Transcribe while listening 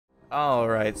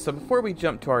Alright, so before we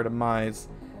jump to our demise,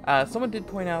 someone did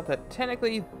point out that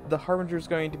technically the Harbinger is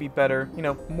going to be better. You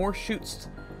know, more shoots,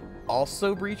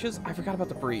 also breaches. I forgot about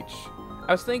the breach.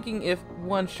 I was thinking if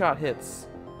one shot hits,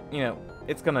 you know,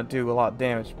 it's gonna do a lot of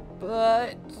damage,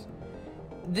 but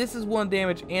this is 1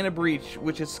 damage and a breach,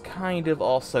 which is kind of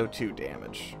also 2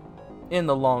 damage in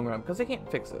the long run, because they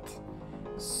can't fix it.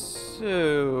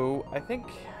 So, I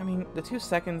mean, the 2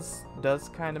 seconds does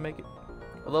kind of make it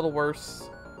a little worse,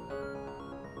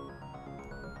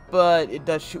 but it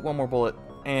does shoot 1 more bullet,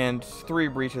 and 3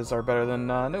 breaches are better than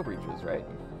no breaches, right?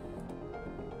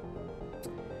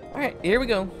 Alright, here we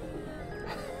go.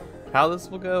 How this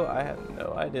will go, I have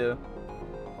no idea.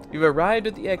 You've arrived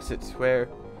at the exit, where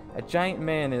a giant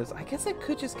man is. I guess I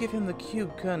could just give him the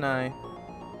cube, couldn't I?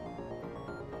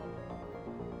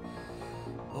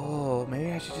 Oh,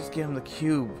 maybe I should just give him the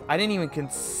cube. I didn't even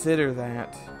consider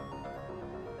that.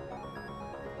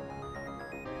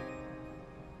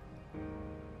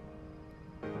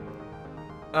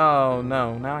 Oh,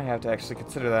 no. Now I have to actually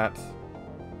consider that.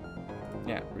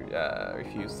 Yeah,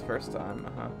 refuse the first time.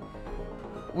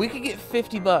 We could get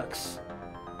 50 bucks.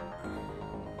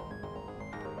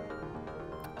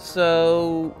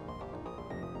 So,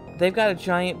 they've got a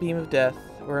giant beam of death,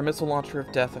 or a missile launcher of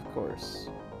death, of course.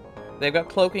 They've got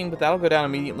cloaking, but that'll go down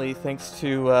immediately thanks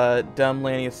to Dumb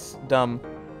Lanius Dumb.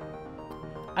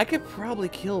 I could probably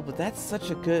kill, but that's such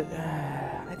a good...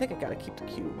 I think I gotta keep the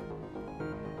cube.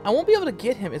 I won't be able to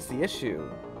get him is the issue.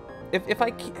 If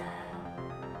I keep...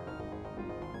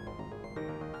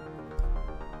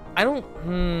 I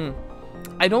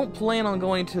don't plan on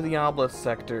going to the obelisk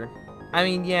sector. I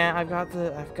mean, yeah, I've got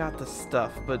the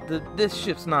stuff, but this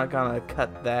ship's not gonna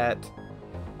cut that.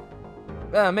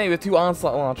 Maybe with 2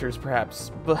 onslaught launchers,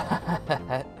 perhaps, but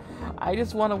I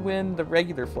just want to win the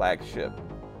regular flagship.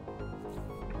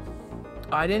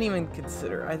 I didn't even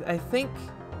consider. I think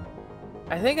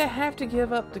I have to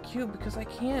give up the cube because I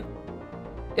can't.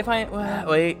 If I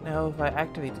wait, no, if I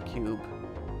activate the cube,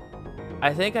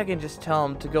 I think I can just tell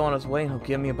him to go on his way and he'll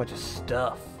give me a bunch of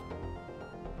stuff.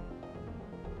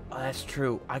 Oh, that's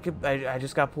true. I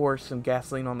just got to pour some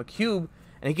gasoline on the cube,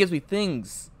 and it gives me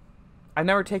things. I've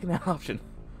never taken that option.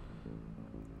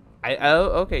 Oh,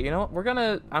 okay. You know what?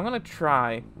 I'm gonna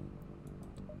try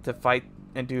to fight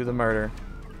and do the murder.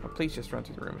 Oh, please just run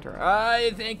through the room and turn.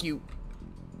 Thank you.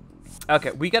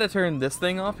 Okay, we gotta turn this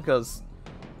thing off because.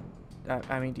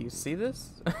 I mean, do you see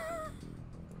this?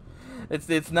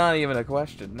 It's not even a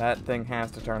question. That thing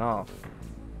has to turn off.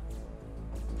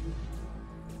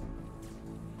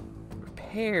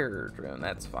 Repair drone.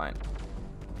 That's fine.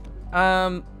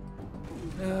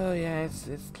 Oh yeah, it's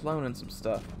cloning some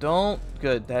stuff.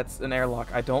 Good. That's an airlock.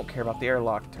 I don't care about the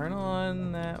airlock. Turn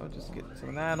on that. We'll just get some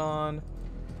of that on.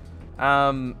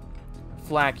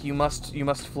 Flak. You must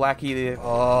flacky the.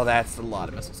 Oh, that's a lot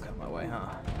of missiles coming my way,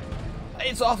 huh?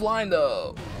 It's offline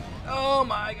though. Oh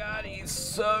my god, he's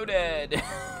so dead.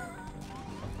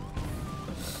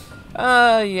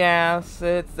 Yes,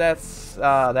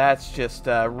 that's just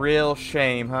a real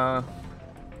shame, huh?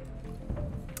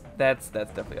 That's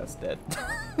definitely us dead.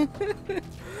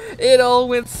 It all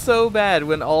went so bad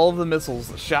when all the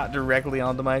missiles shot directly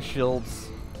onto my shields.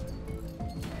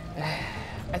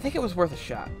 I think it was worth a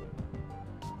shot.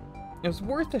 It was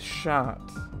worth a shot.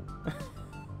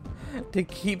 To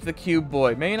keep the cube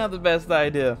boy. Maybe not the best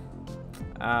idea.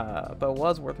 But it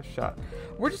was worth a shot.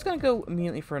 We're just gonna go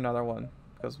immediately for another one.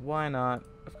 Because why not?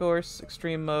 Of course,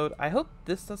 extreme mode. I hope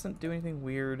this doesn't do anything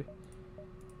weird.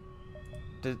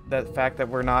 That fact that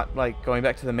we're not like going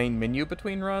back to the main menu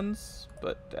between runs,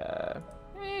 but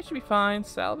it should be fine.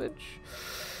 Salvage.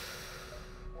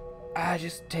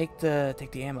 Just take the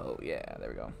ammo. Yeah, there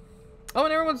we go. Oh,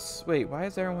 and everyone's wait. Why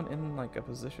is everyone in like a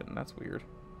position? That's weird.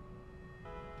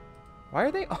 Why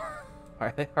are they? Why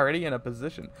are they already in a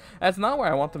position? That's not where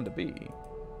I want them to be.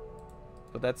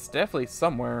 But that's definitely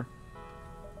somewhere.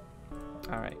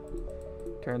 All right.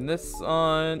 Turn this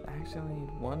on. Actually, I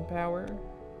need 1 power.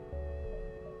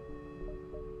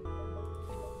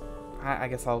 I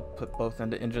guess I'll put both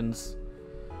into engines.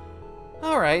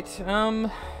 Alright,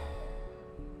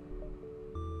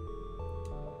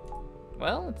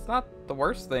 well, it's not the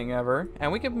worst thing ever.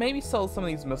 And we could maybe sell some of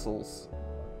these missiles.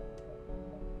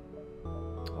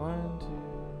 1,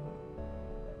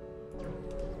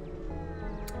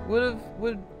 2...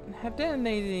 Would have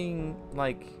detonating,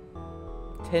 like,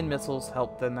 10 missiles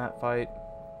helped in that fight?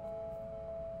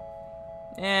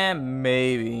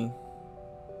 Maybe.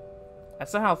 I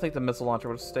somehow think the missile launcher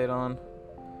would have stayed on.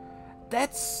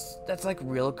 That's like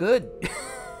real good.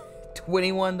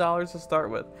 $21 to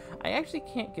start with. I actually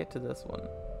can't get to this one.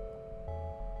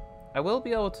 I will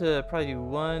be able to probably do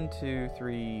 1, 2,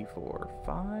 3, 4,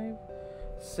 5,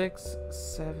 6,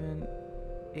 7,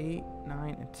 8,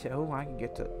 9, and 10. Oh, I can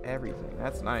get to everything.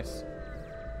 That's nice.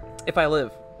 If I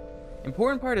live.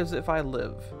 Important part is if I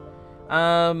live.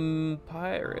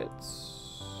 Pirates.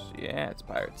 Yeah, it's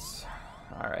pirates.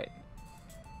 Alright.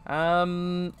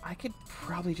 I could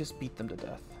probably just beat them to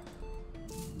death.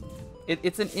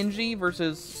 It's an Inji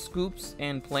versus Scoops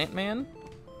and Plant Man.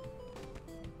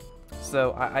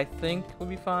 So I think we'll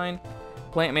be fine.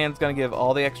 Plant Man's gonna give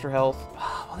all the extra health.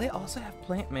 Oh, well, they also have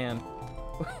Plant Man.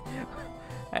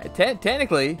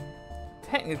 Technically,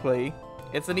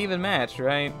 it's an even match,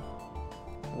 right?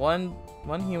 One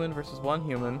human versus one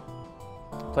human.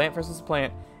 Plant versus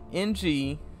plant.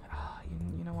 Inji. Oh,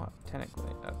 you know what?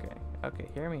 Technically, okay.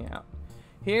 Hear me out.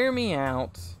 Hear me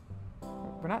out.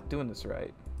 We're not doing this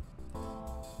right.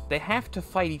 They have to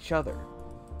fight each other.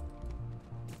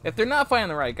 If they're not fighting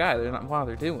the right guy, they're not what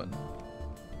they're doing.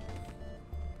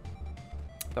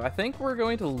 So I think we're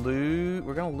going to lose.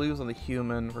 We're going to lose on the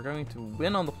human. We're going to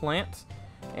win on the plant,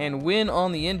 and win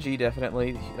on the Inji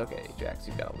definitely. Okay, Jax,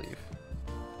 you've got to leave.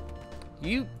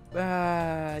 You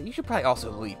should probably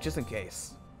also leave just in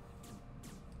case.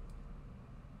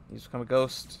 You just become a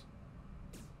ghost.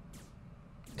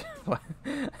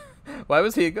 Why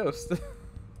was he a ghost?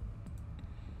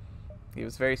 He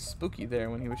was very spooky there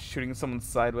when he was shooting someone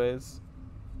sideways.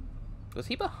 Was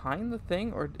he behind the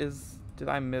thing, or did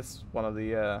I miss one of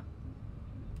the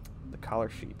collar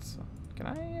sheets? Can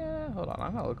I hold on?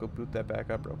 I'm gonna go boot that back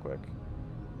up real quick.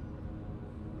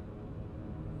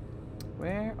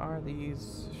 Where are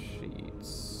these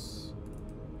sheets?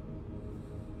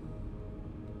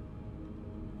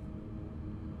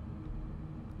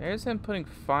 There's him putting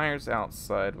fires out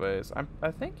sideways.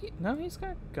 I think no, he's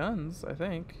got guns, I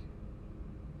think.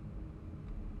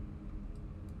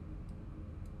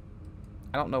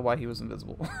 I don't know why he was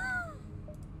invisible.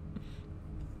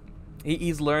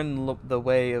 He's learned the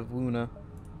way of Wuna.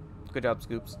 Good job,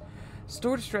 Scoops.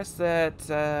 Store distress that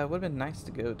would have been nice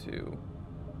to go to.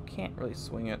 Can't really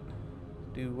swing it.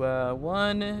 Do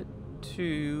 1,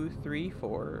 2, 3,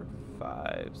 4,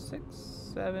 5, 6,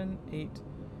 7, 8.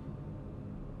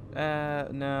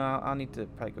 No, I'll need to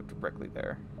probably go directly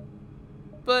there.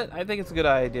 But I think it's a good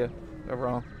idea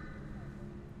overall.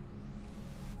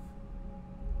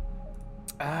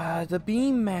 The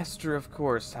Beam Master, of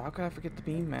course. How could I forget the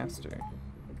Beam Master?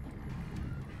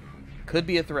 Could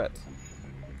be a threat.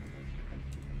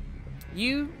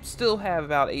 You still have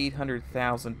about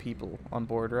 800,000 people on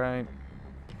board, right?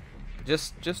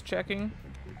 Just checking.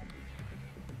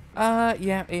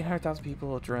 Yeah, 800,000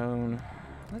 people, a drone.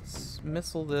 Let's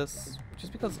missile this,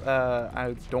 just because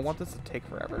I don't want this to take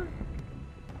forever.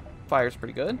 Fire's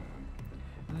pretty good.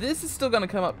 This is still going to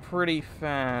come up pretty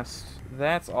fast.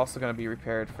 That's also going to be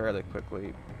repaired fairly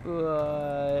quickly.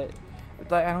 But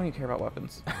I don't even care about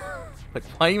weapons. Like,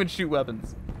 why even shoot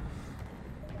weapons?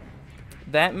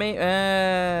 That may...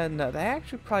 no, that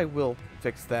actually probably will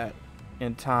fix that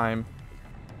in time.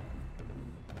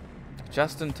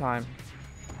 Just in time.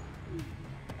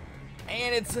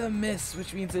 And it's a miss,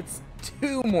 which means it's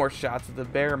 2 more shots at the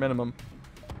bare minimum.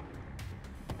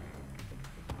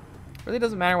 Really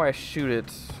doesn't matter why I shoot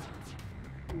it.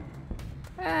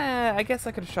 I guess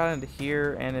I could have shot into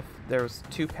here, and if there was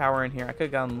 2 power in here, I could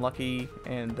have gotten lucky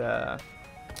and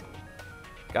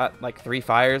got like 3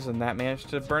 fires, and that managed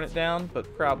to burn it down,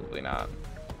 but probably not.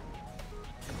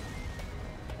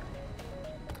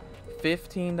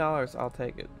 $15, I'll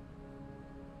take it.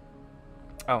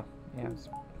 Oh, yeah.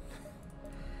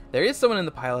 There is someone in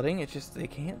the piloting, it's just they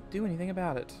can't do anything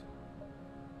about it.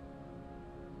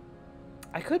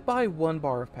 I could buy 1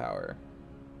 bar of power.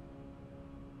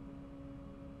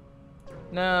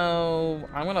 No,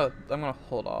 I'm gonna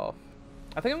hold off.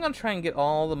 I think I'm gonna try and get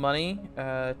all the money.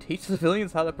 Teach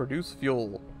civilians how to produce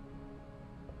fuel.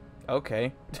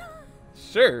 Okay,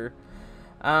 sure.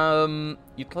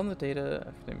 You clone the data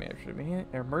after they manage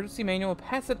emergency manual.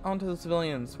 Pass it on to the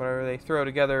civilians. Whatever they throw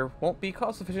together won't be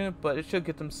cost efficient, but it should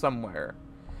get them somewhere.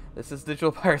 This is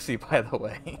digital piracy, by the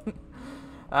way.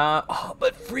 Oh,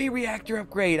 but free reactor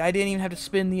upgrade. I didn't even have to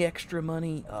spend the extra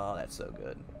money. Oh, that's so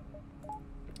good.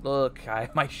 Look,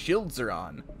 my shields are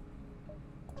on.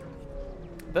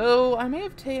 Though, I may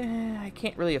have taken... I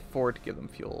can't really afford to give them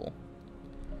fuel.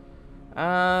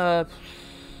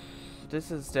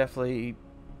 This is definitely...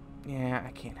 Yeah,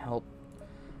 I can't help.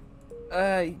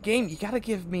 Game, you gotta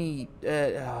give me...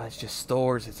 oh, it's just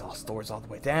stores. It's all stores all the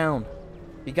way down.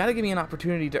 You gotta give me an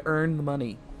opportunity to earn the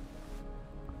money.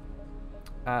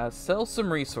 Sell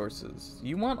some resources.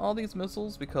 You want all these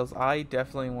missiles? Because I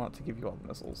definitely want to give you all the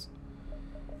missiles.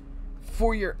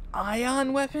 For your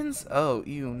ion weapons? Oh,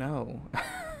 you know.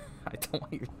 I don't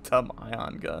want your dumb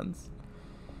ion guns.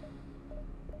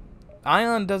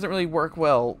 Ion doesn't really work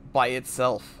well by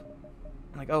itself.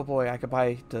 Like, oh boy, I could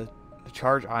buy the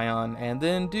charge ion and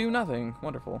then do nothing.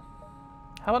 Wonderful.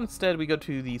 How about instead we go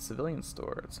to the civilian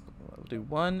store? We'll do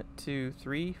 1, 2,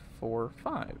 3, 4,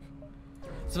 5.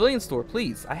 Civilian store,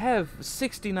 please. I have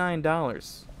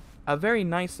 $69. A very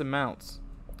nice amount.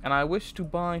 And I wish to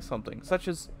buy something, such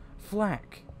as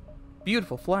flak.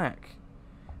 Beautiful flak.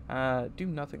 Do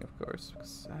nothing, of course.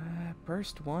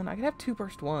 Burst 1? I could have 2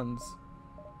 burst 1s.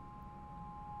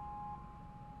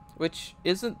 Which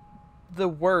isn't the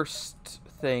worst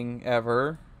thing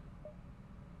ever.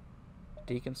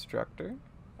 Deconstructor.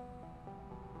 I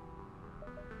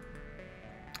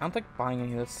don't think buying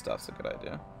any of this stuff's a good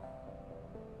idea.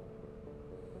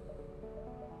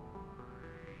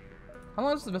 How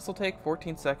long does the missile take?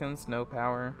 14 seconds, no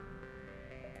power.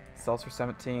 Sells for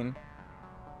 17.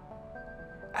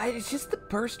 It's just the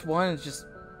burst 1 is just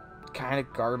kind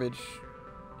of garbage.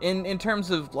 In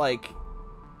terms of, like,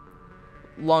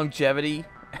 longevity.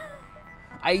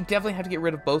 I definitely have to get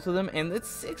rid of both of them, and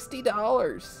it's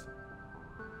 $60.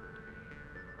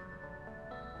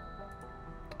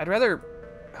 I'd rather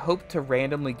hope to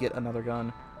randomly get another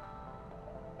gun.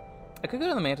 I could go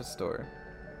to the Mantis store.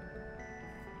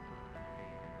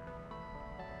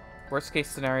 Worst case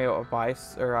scenario,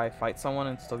 I fight someone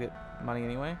and still get money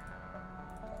anyway.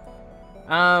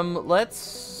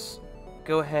 Let's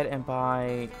go ahead and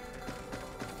buy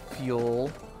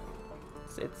fuel.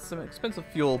 It's some expensive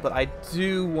fuel, but I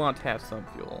do want to have some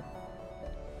fuel.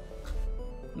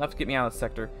 Enough to get me out of the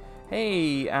sector.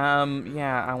 Hey,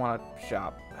 yeah, I want to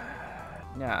shop.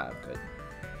 Nah, I'm good.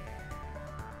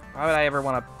 Why would I ever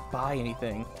want to buy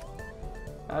anything?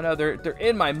 I don't know, they're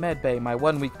in my med bay, my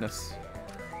one weakness.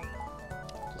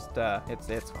 Just,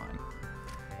 it's fine.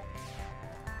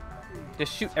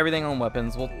 Just shoot everything on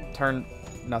weapons. We'll turn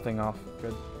nothing off.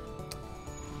 Good.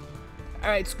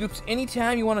 Alright, Scoops,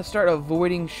 anytime you want to start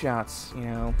avoiding shots, you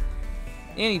know,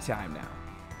 anytime now.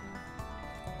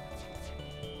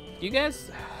 You guys...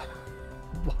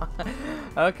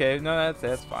 Okay, no,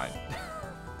 that's fine.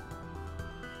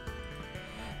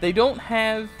 They don't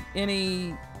have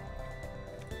any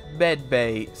med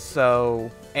bay,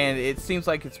 so... And it seems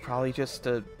like it's probably just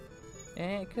a...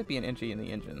 it could be an entry in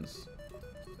the engines.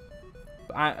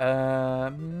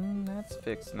 That's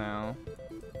fixed now.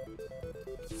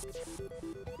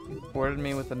 Boarded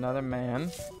me with another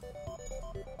man.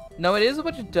 No, it is a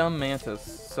bunch of dumb mantis,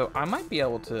 so I might be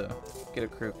able to get a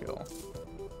crew kill.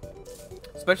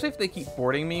 Especially if they keep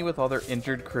boarding me with all their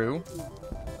injured crew.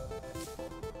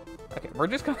 Okay,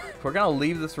 we're gonna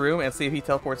leave this room and see if he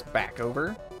teleports back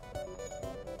over.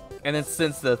 And then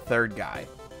sends the third guy.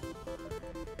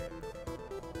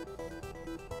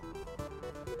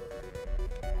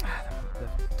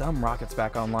 The dumb rocket's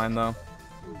back online though.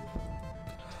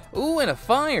 Ooh, and a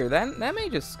fire! That may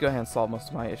just go ahead and solve most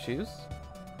of my issues.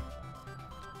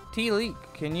 T-Leak,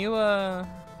 can you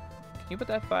put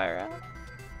that fire out?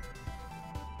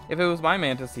 If it was my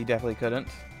Mantis, he definitely couldn't.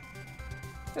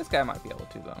 This guy might be able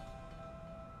to, though.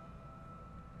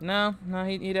 No,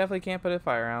 he definitely can't put a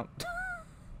fire out.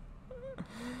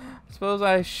 Suppose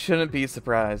I shouldn't be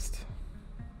surprised.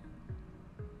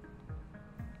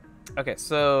 Okay,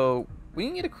 so we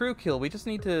can get a crew kill. We just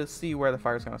need to see where the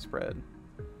fire's going to spread.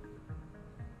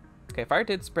 Okay, fire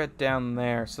did spread down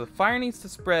there, so the fire needs to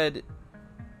spread...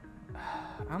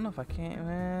 I don't know if I can...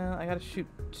 Well, I gotta shoot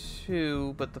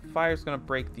 2, but the fire's gonna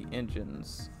break the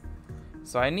engines.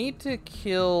 So I need to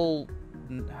kill...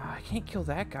 I can't kill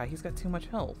that guy, he's got too much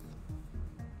health.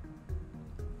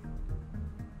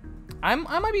 I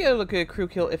might be able to get a crew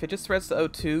kill if it just spreads to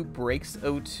O2, breaks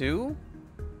O2,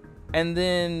 and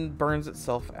then burns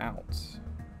itself out.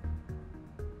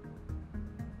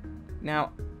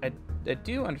 Now, I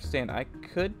do understand I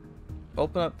could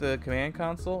open up the command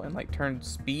console and like turn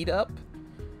speed up.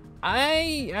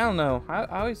 I don't know. I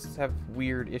always have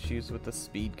weird issues with the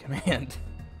speed command.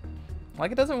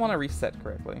 Like it doesn't want to reset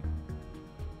correctly.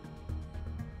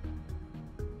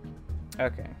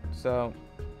 Okay, so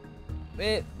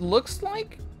it looks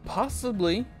like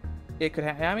possibly it could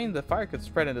I mean the fire could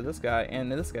spread into this guy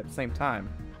and this guy at the same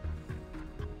time.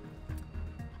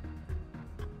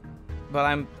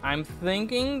 But I'm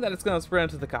thinking that it's gonna spread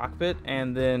into the cockpit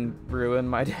and then ruin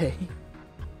my day.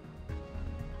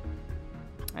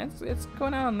 It's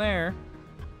going out in there.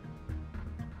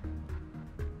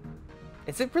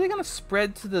 Is it really gonna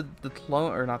spread to the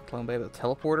clone or not clone bay, but the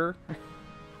teleporter?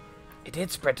 It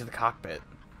did spread to the cockpit.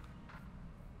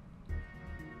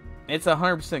 It's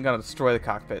 100% gonna destroy the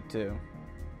cockpit too.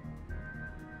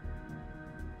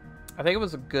 I think it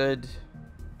was a good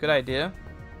idea.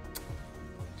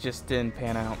 Just didn't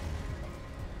pan out.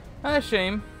 A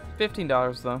shame.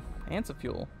 $15 though, and some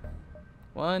fuel.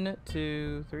 1,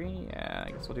 2, 3. Yeah,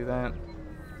 I guess we'll do that.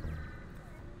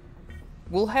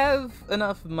 We'll have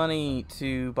enough money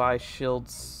to buy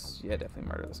shields. Yeah,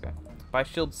 definitely murder this guy. Buy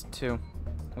shields too,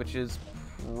 which is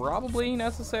probably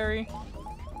necessary.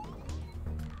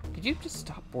 Could you just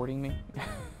stop boarding me?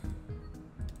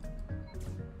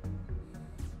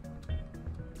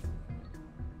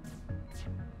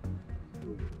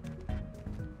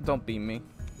 Don't beam me.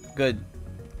 Good.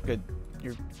 Good.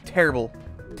 You're terrible.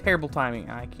 Terrible timing.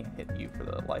 I can't hit you for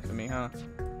the life of me, huh?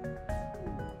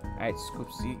 Alright,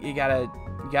 Scoops. You gotta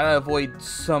avoid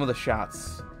some of the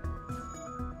shots.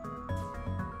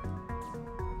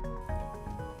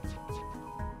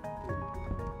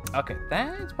 Okay,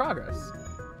 that's progress.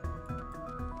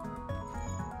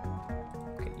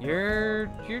 Okay, you're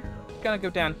gonna go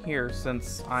down here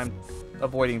since I'm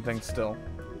avoiding things still.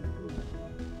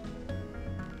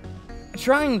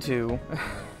 Trying to.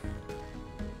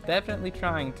 Definitely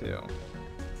trying to.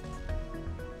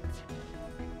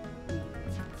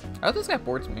 Oh, this guy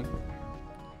boards me.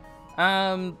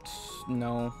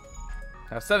 No.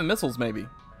 I have 7 missiles, maybe.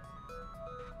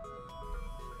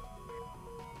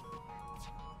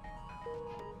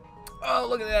 Oh,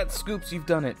 look at that, Scoops, you've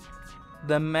done it.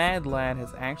 The Mad Lad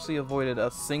has actually avoided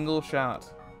a single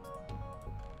shot.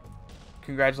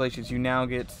 Congratulations, you now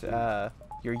get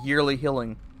your yearly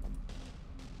healing.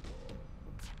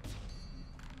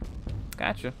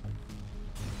 Gotcha.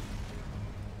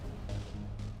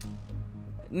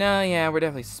 No, yeah, we're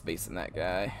definitely spacing that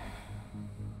guy.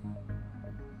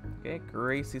 Okay,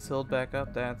 Gracie's healed back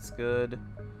up. That's good.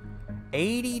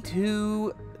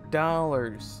 $82.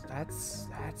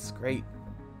 That's great.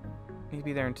 Need to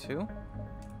be there in 2.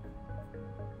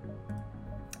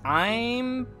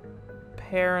 I'm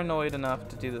paranoid enough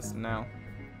to do this now.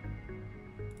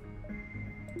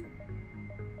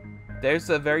 There's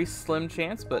a very slim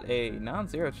chance, but a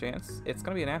non-zero chance, it's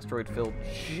going to be an asteroid field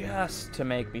just to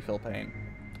make me feel pain.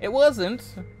 It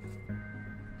wasn't,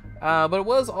 but it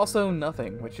was also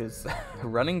nothing, which is a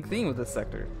running theme with this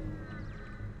sector.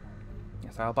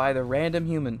 Yes, I'll buy the random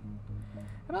human.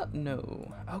 How about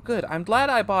no? Oh, good. I'm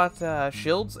glad I bought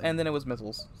shields, and then it was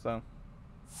missiles, so.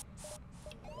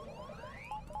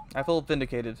 I feel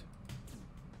vindicated.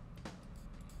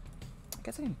 I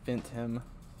guess I can vent him.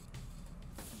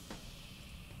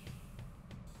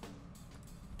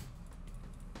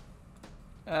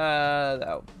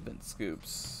 That would have been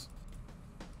Scoops.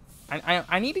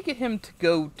 I need to get him to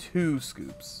go to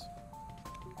Scoops.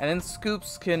 And then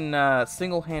Scoops can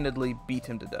single-handedly beat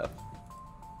him to death.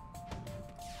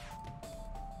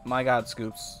 My god,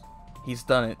 Scoops. He's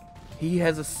done it. He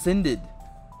has ascended.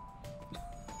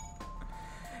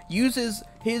 Uses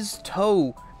his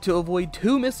toe to avoid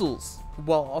 2 missiles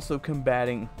while also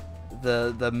combating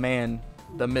the man,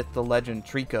 the myth, the legend,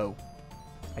 Trico.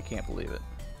 I can't believe it.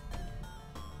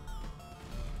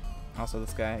 Also,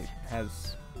 this guy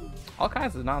has all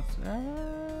kinds of nonsense.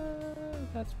 No,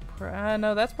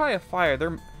 that's probably a fire.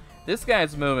 This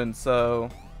guy's moving, so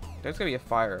there's gonna be a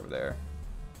fire over there.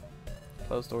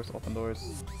 Closed doors, open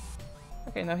doors.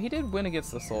 Okay, now he did win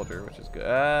against the soldier, which is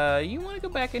good. You want to go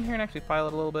back in here and actually file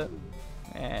it a little bit?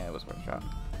 Eh, it was worth a shot.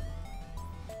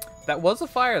 That was a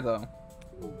fire, though.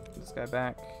 This guy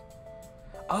back.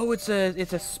 Oh, it's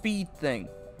a speed thing.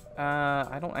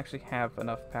 I don't actually have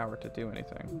enough power to do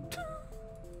anything.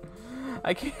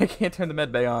 I can't turn the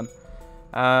med bay on.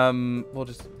 We'll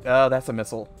just. Oh, that's a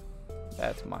missile.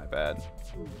 That's my bad.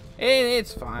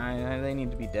 It's fine. They need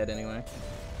to be dead anyway.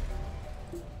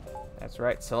 That's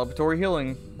right. Celebratory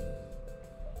healing.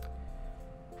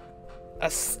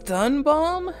 A stun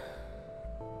bomb?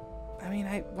 I mean,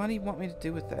 what do you want me to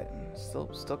do with that? Still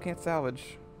can't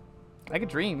salvage. I could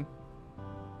dream.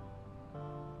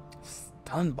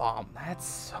 Stun bomb. That's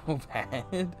so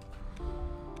bad.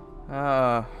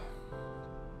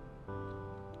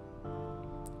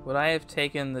 Would I have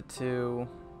taken the 2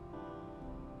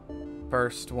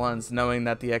 first ones knowing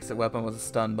that the exit weapon was a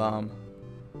stun bomb?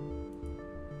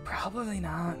 Probably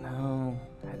not, no.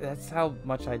 That's how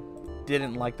much I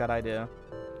didn't like that idea.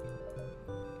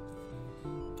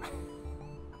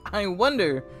 I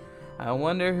wonder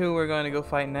who we're going to go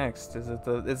fight next. Is it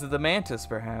the Mantis,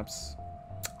 perhaps?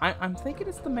 I'm thinking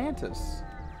it's the Mantis.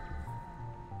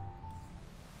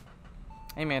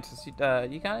 Hey, Mantis, you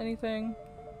got anything?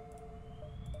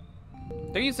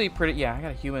 They're usually pretty. Yeah, I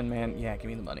got a human, man. Yeah, give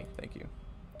me the money, thank you.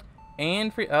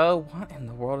 And free. Oh, what in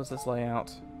the world is this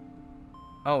layout?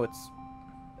 Oh, it's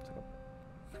like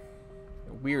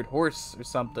a weird horse or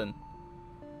something.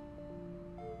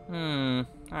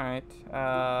 Alright.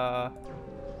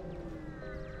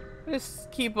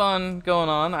 Just keep on going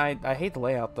on. I hate the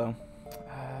layout, though.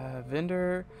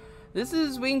 Vendor. This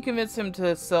is... We can convince him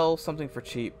to sell something for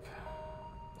cheap.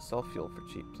 Sell fuel for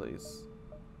cheap, please.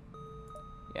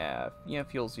 Yeah,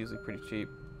 fuel's usually pretty cheap.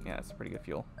 Yeah, it's a pretty good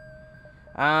fuel.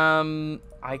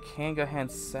 I can go ahead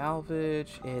and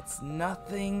salvage. It's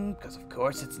nothing, because of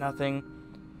course it's nothing.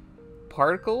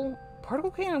 Particle?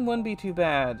 Particle cannon wouldn't be too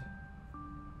bad.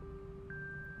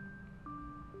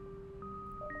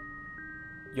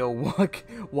 Yo,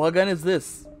 what gun is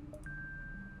this?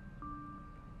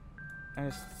 I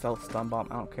just sell stun bomb.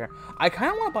 I don't care. I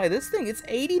kind of want to buy this thing. It's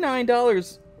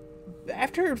 $89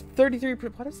 after 33.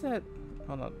 What is that?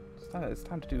 Oh no, it's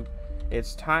time to do.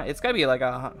 It's time. It's gotta be like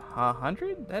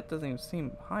 100. That doesn't even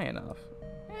seem high enough.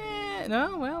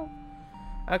 No, well.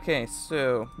 Okay,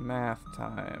 so math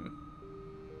time.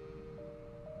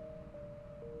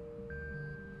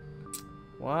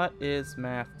 What is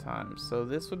math time? So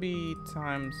this would be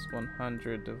times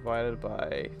 100 divided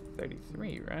by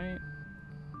 33, right?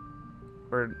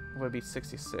 Or would it be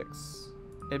 66?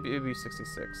 It'd be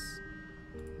 66.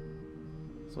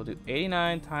 So we'll do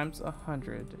 89 times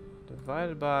 100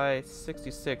 divided by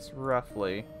 66,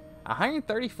 roughly.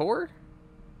 134?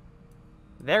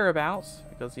 Thereabouts,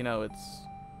 because, you know, it's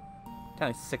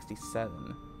kind of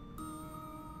 67.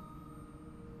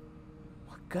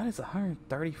 What gun is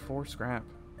 134 scrap?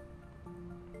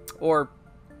 Or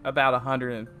about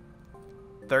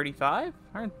 135?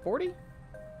 140?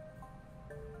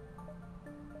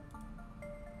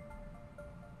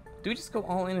 Do we just go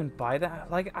all in and buy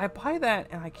that? Like, I buy that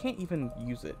and I can't even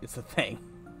use it. It's a thing.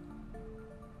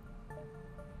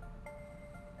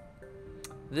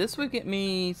 This would get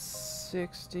me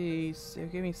 60, it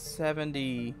would give me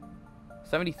 70,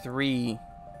 73.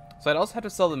 So I'd also have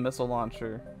to sell the missile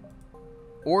launcher.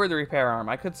 Or the repair arm.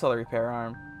 I could sell the repair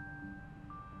arm.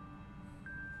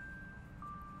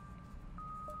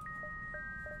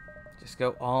 Just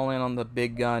go all in on the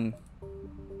big gun.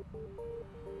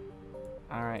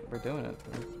 Alright, we're doing it.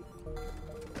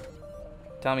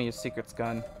 Tell me your secret's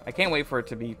gun. I can't wait for it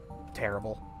to be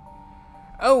terrible.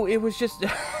 Oh, it was just...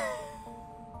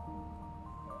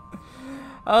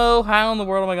 Oh, how in the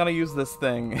world am I gonna use this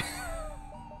thing?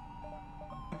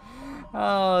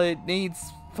 Oh, it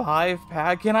needs 5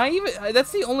 power. Can I even...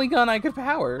 That's the only gun I could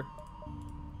power.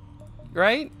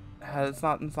 Right? It's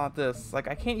not this. Like,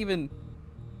 I can't even...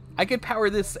 I could power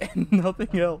this and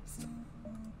nothing else.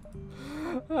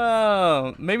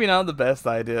 Oh, maybe not the best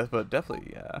idea, but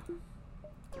definitely, yeah.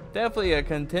 Definitely a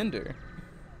contender.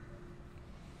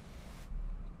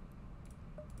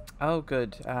 Oh,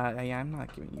 good. Yeah, I'm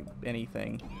not giving you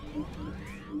anything.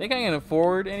 Think I can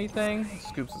afford anything?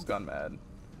 Scoops has gone mad.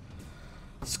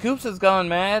 Scoops has gone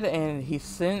mad, and he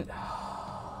sent...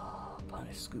 Oh,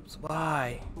 punish Scoops.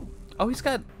 Why? Oh, he's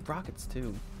got rockets,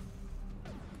 too.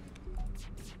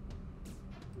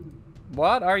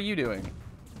 What are you doing?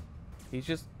 He's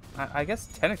just... I guess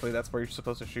technically that's where you're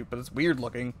supposed to shoot, but it's weird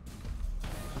looking.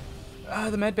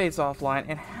 The medbay's offline,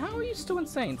 and how are you still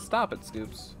insane? Stop it,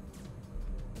 Scoops.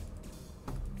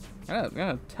 I'm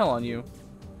gonna tell on you.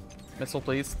 Missile,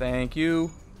 please. Thank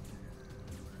you.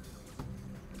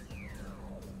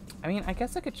 I mean, I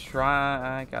guess I could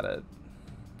try... I gotta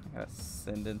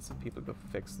send in some people to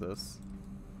fix this.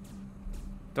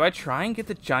 Do I try and get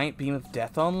the giant beam of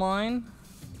death online?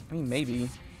 I mean, maybe.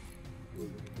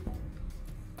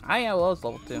 Yeah, well, it's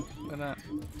level 2. Look at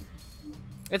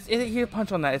that. Here,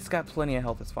 punch on that. It's got plenty of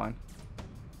health. It's fine.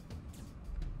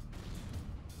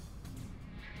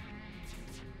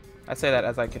 I say that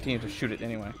as I continue to shoot it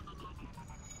anyway.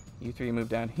 You 3 move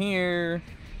down here.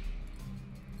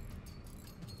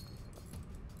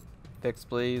 Fix,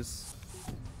 please.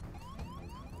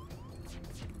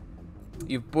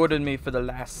 You've boarded me for the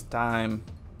last time.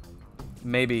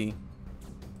 Maybe.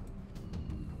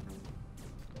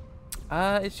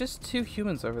 It's just 2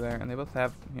 humans over there, and they both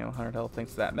have, 100 health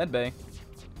thanks to that medbay.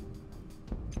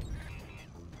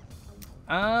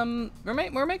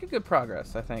 We're making good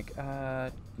progress, I think.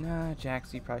 Nah,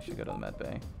 Jax, you probably should go to the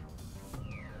medbay.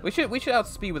 We should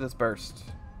outspeed with this burst.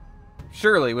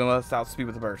 Surely we must outspeed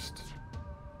with the burst.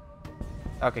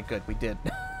 Okay, good, we did.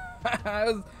 I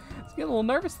was getting a little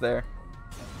nervous there.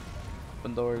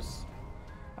 Open doors.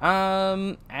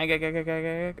 Okay,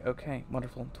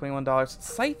 wonderful. $21.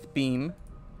 Scythe beam.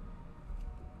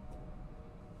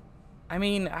 I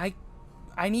mean, I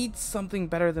need something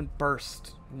better than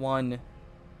burst 1,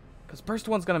 because burst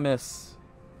 1's gonna miss.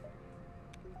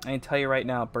 I can tell you right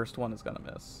now, burst 1 is gonna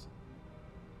miss.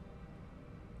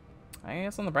 I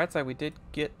guess on the bright side, we did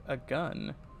get a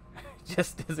gun. It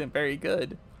just isn't very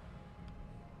good.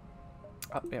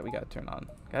 Oh, yeah, we gotta turn on.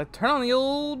 Gotta turn on the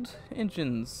old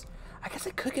engines. I guess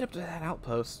I could get up to that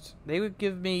outpost. They would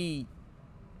give me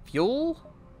fuel?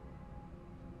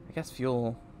 I guess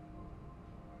fuel.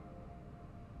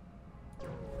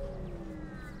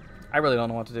 I really don't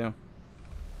know what to do.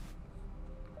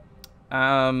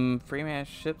 Free man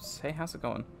ships. Hey, how's it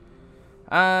going?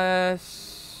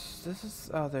 This is,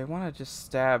 oh, they want to just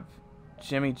stab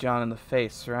Jimmy John in the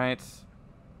face, right?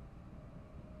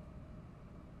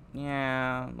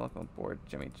 Yeah, welcome aboard,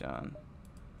 Jimmy John.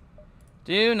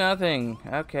 Do nothing.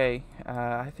 Okay,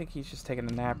 I think he's just taking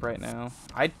a nap right now.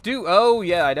 Oh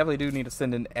yeah, I definitely do need to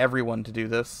send in everyone to do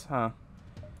this, huh?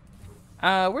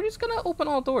 We're just gonna open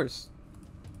all doors.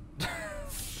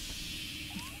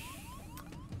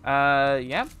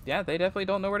 Yeah, they definitely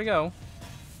don't know where to go.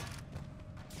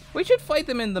 We should fight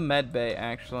them in the med bay,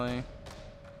 actually.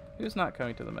 Who's not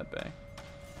coming to the med bay?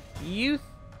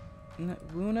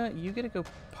 Luna, you get to go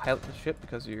pilot the ship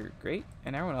because you're great,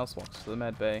 and everyone else walks to the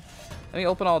med bay. Let me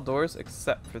open all doors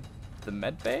except for the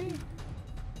med bay.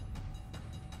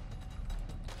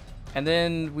 And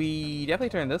then we definitely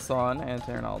turn this on and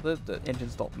turn all the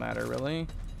engines don't matter really.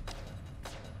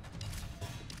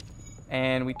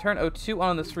 And we turn O2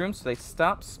 on in this room so they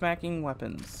stop smacking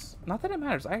weapons. Not that it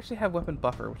matters. I actually have weapon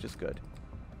buffer, which is good.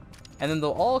 And then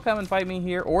they'll all come and fight me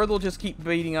here, or they'll just keep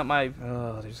beating up my...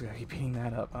 Oh, they're just gonna keep beating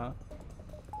that up, huh?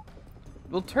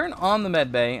 We'll turn on the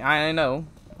med bay. I know.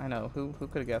 Who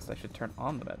could have guessed I should turn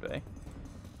on the med bay?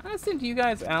 I'm gonna send you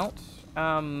guys out.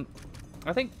 I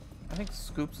think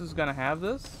Scoops is gonna have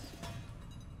this.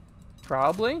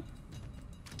 Probably.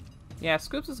 Yeah,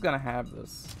 Scoops is gonna have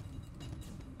this.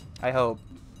 I hope.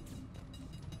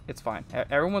 It's fine.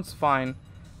 Everyone's fine.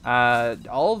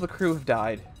 All of the crew have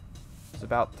died. It's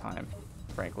about time,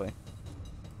 frankly.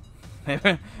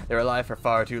 They were alive for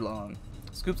far too long.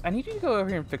 Scoops, I need you to go over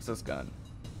here and fix this gun.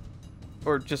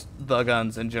 Or just the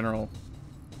guns in general.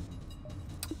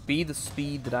 Be the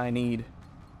speed that I need.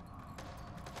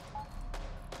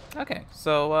 Okay,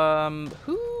 so,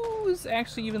 who's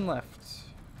actually even left?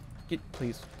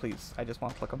 Please, I just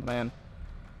want to click on the man.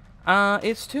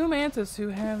 It's two mantis who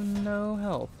have no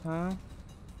health, huh?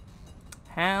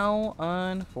 How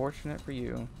unfortunate for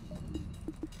you.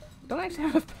 Don't actually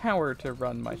have enough power to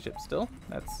run my ship still.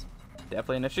 That's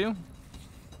definitely an issue.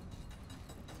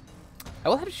 I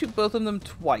will have to shoot both of them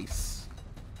twice.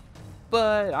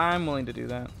 But I'm willing to do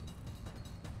that.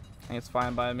 I think it's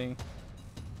fine by me.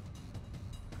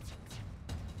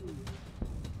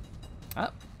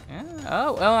 Oh, yeah.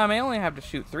 Oh, well, I may only have to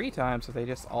shoot 3 times if they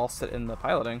just all sit in the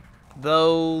piloting.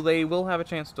 Though they will have a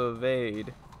chance to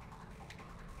evade.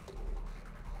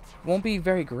 Won't be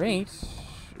very great.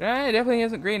 It definitely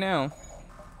isn't great now.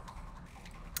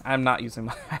 I'm not using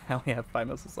my... I only have 5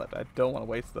 missiles left. I don't want to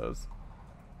waste those.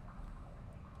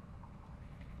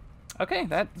 Okay,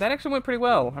 that actually went pretty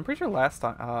well. I'm pretty sure last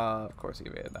time... of course he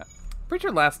evaded that. Pretty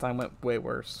sure last time went way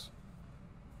worse.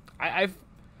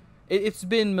 It's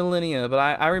been millennia, but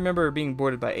I remember being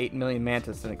boarded by 8 million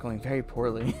mantis and it going very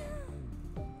poorly.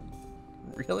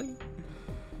 Really?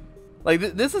 Like,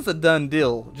 this is a done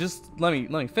deal. Just let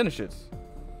me finish it.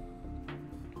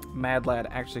 Mad Lad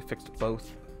actually fixed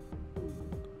both.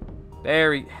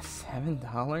 Very...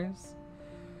 $7?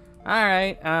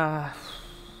 Alright,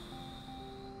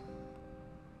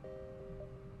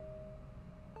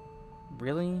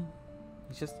 Really?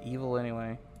 He's just evil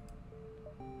anyway.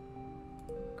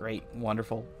 Great.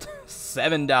 Wonderful.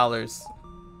 $7.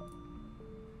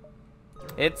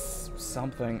 It's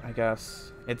something, I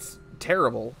guess. It's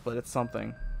terrible, but it's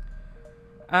something.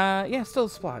 Yeah, still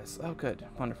supplies. Oh, good.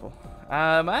 Wonderful.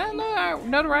 I don't know,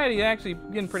 notoriety actually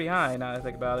getting pretty high now that I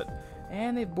think about it.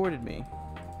 And they've boarded me.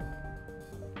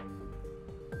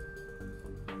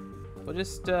 We'll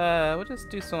just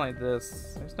do something like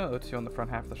this. There's no O2 on the front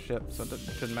half of the ship, so it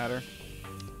shouldn't matter.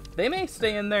 They may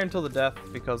stay in there until the death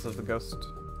because of the ghost,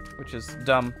 which is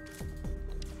dumb.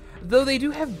 Though they do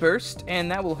have burst,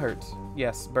 and that will hurt.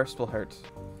 Yes, burst will hurt.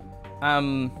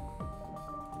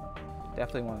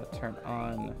 Definitely want to turn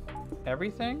on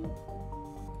everything,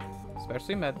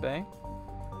 especially medbay.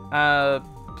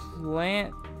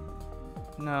 Plant.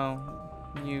 No,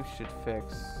 you should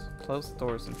fix. Close the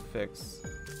doors and fix.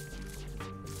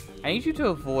 I need you to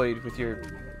avoid with your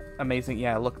amazing.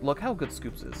 Yeah, look how good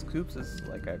Scoops is. Scoops is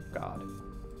like a god.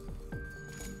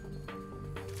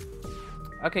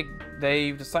 Okay,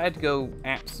 they've decided to go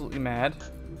absolutely mad.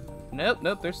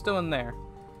 Nope, they're still in there.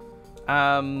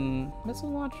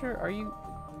 Missile launcher, are you...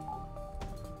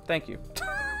 Thank you.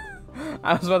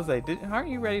 I was about to say, aren't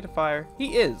you ready to fire?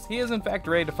 He is in fact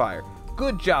ready to fire.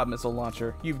 Good job, missile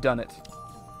launcher. You've done it.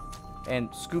 And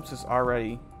Scoops is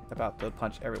already about to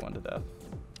punch everyone to death.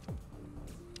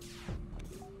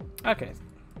 Okay,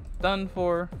 done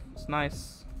for. It's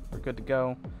nice. We're good to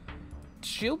go.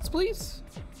 Shields, please?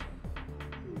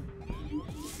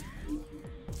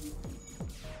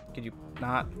 Could you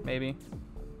not, maybe?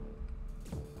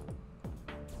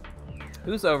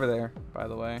 Who's over there, by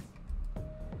the way?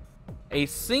 A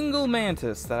single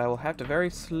mantis that I will have to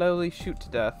very slowly shoot to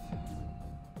death.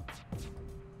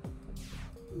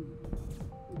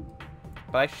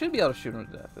 But I should be able to shoot him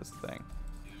to death, this thing.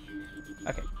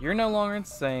 Okay, you're no longer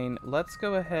insane. Let's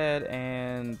go ahead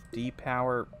and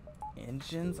depower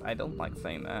engines. I don't like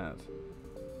saying that.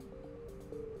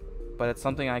 But it's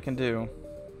something I can do.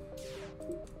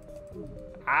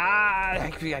 Ah,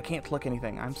 I can't click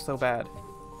anything. I'm so bad.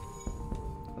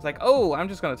 It's like, oh, I'm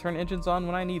just going to turn engines on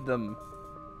when I need them.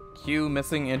 Cue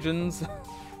missing engines.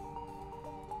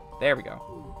 There we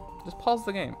go. Just pause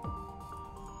the game.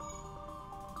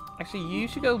 Actually, you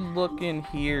should go look in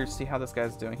here, see how this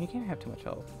guy's doing. He can't have too much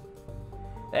health.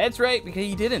 That's right, because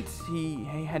he didn't. He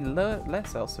had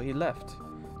less health, so he left.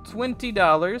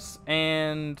 $20,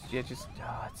 and yeah, just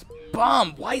it's a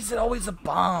bomb. Why is it always a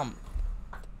bomb?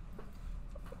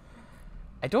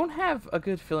 I don't have a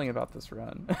good feeling about this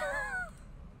run.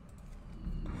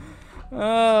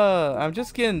 I'm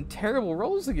just getting terrible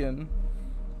rolls again.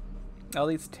 All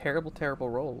these terrible, terrible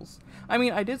rolls. I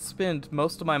mean, I did spend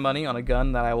most of my money on a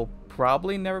gun that I will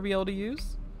probably never be able to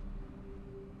use.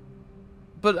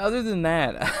 But other than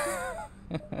that...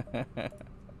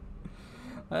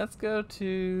 Let's go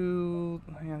to...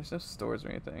 Yeah, there's no stores or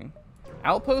anything.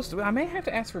 Outpost? I may have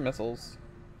to ask for missiles.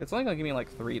 It's only going to give me like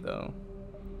 3, though.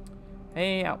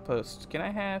 Hey, Outpost. Can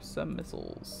I have some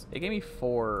missiles? It gave me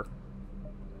 4.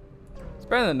 It's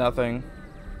better than nothing.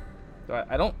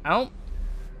 I don't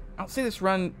see this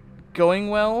run going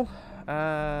well.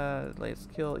 Let's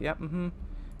kill. Yep.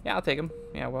 Yeah, I'll take him.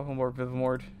 Yeah, welcome aboard,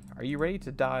 Vivimord. Are you ready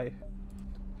to die?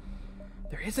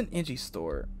 There is an Engie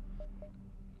store.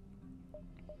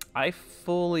 I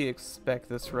fully expect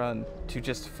this run to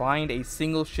just find a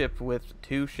single ship with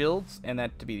 2 shields, and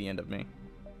that to be the end of me.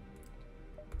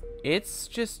 It's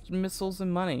just missiles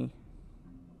and money.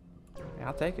 Yeah,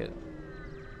 I'll take it.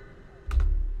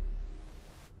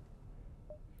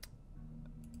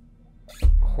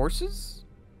 Horses?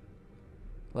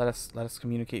 Let us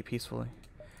communicate peacefully.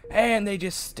 And they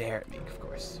just stare at me, of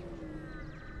course.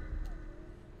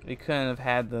 We couldn't have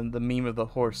had the meme of the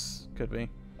horse, could we?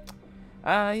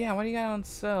 Yeah, what do you got on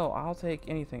sale? I'll take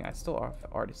anything. I still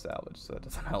have already salvaged, so that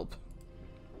doesn't help.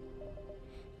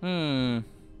 Clone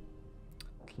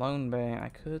Bay. I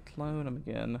could clone him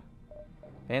again.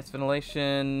 Advanced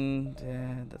ventilation.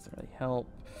 Doesn't really help.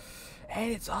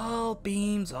 And it's all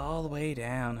beams all the way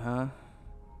down, huh?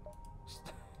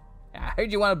 I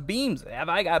heard you wanted beams. Have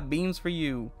I got beams for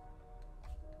you?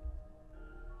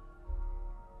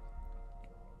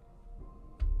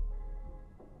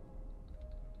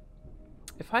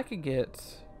 If I could get...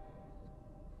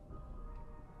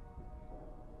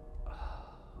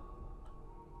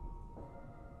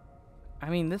 I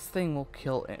mean, this thing will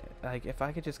kill... Like, if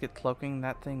I could just get cloaking,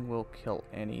 that thing will kill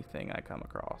anything I come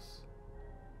across.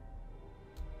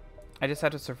 I just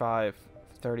have to survive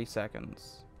 30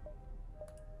 seconds.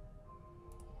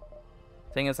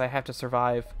 Thing is, I have to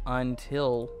survive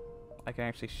until I can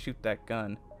actually shoot that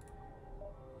gun.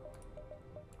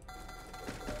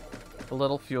 A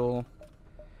little fuel.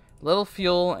 Little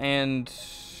fuel and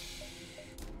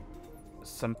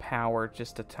some power.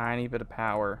 Just a tiny bit of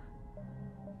power.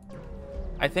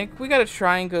 I think we gotta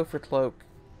try and go for cloak.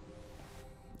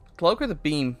 Cloak or the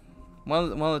beam.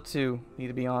 One of the two need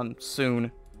to be on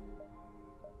soon.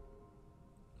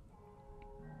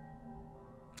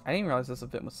 I didn't even realize this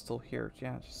event was still here.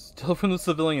 Yeah, just still from the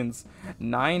civilians.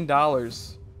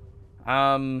 $9.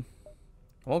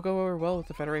 Won't go over well with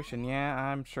the Federation. Yeah,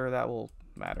 I'm sure that will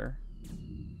matter.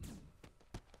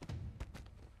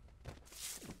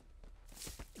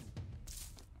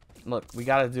 Look, we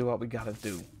gotta do what we gotta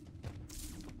do.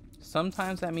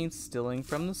 Sometimes that means stealing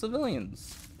from the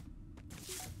civilians.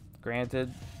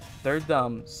 Granted, they're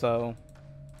dumb, so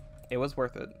it was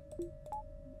worth it.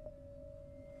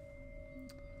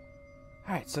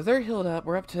 Alright, so they're healed up.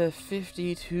 We're up to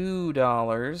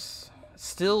 $52.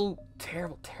 Still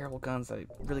terrible, terrible guns that I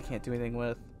really can't do anything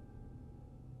with.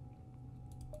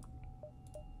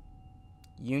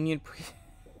 Union pre...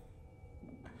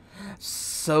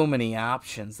 So many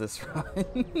options this run.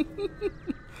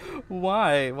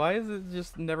 Why? Why is it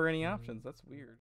just never any options? That's weird.